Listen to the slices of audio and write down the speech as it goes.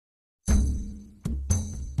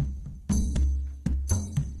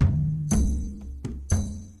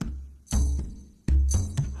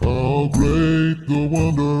How great the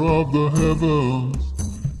wonder of the heavens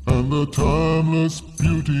and the timeless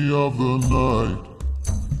beauty of the night.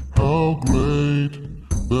 How great,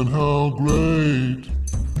 then how great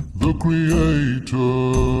the Creator.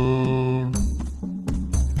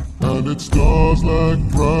 And its stars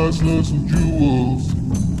like priceless jewels,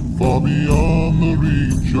 far beyond the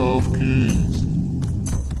reach of kings.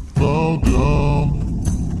 Bow down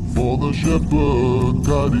for the shepherd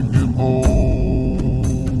guiding him home.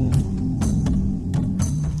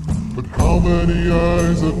 But how many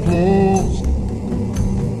eyes are closed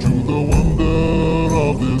to the wonder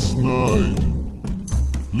of this night,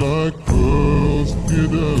 like pearls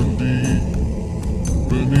hidden deep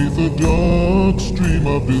beneath a dark stream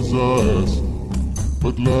of desires,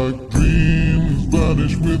 but like dreams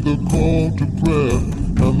vanish with the call to prayer,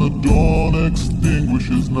 and the dawn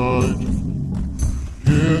extinguishes night.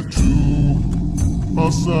 Here too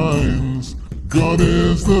are signs. God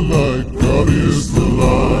is the light, God is the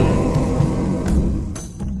light.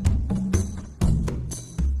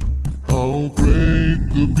 How great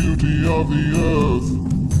the beauty of the earth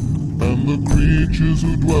and the creatures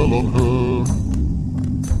who dwell on her.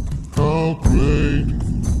 How great,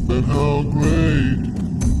 then how great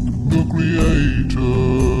the Creator.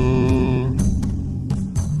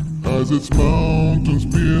 As its mountains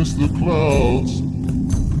pierce the clouds,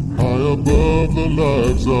 high above the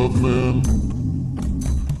lives of men,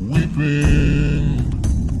 weeping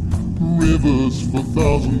rivers for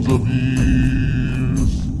thousands of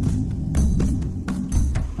years.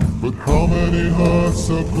 But how many hearts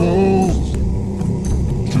are closed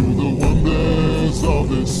to the wonders of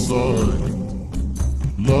this sight,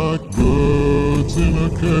 like birds in a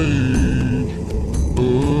cage,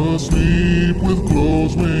 asleep with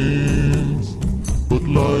closed wings, but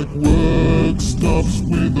like work stops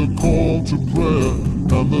with a call to prayer,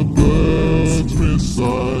 and the birds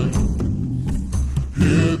recite.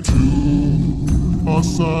 Here too are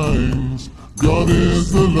signs. God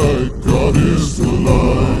is the light, God is the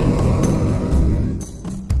light.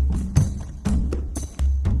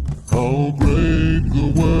 How great the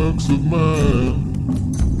works of man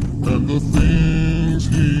and the things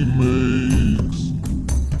he makes.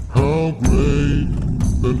 How great,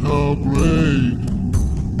 and how great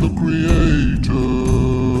the Creator.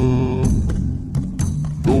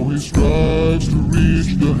 Though he strives to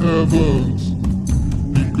reach the heavens,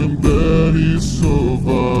 he can barely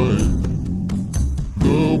survive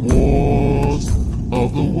the wars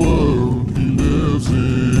of the world he lives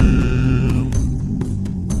in.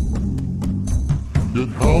 Yet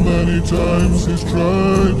how many times he's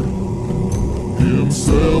tried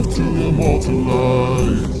himself to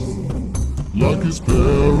immortalize, like his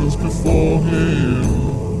parents before him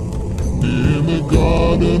in the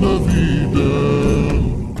Garden of Eden.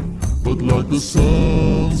 But like the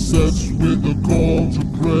sun sets with the call to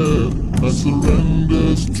prayer and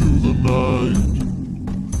surrenders to the night.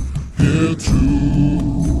 Here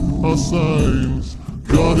too are signs.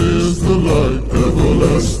 God is the light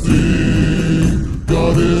everlasting.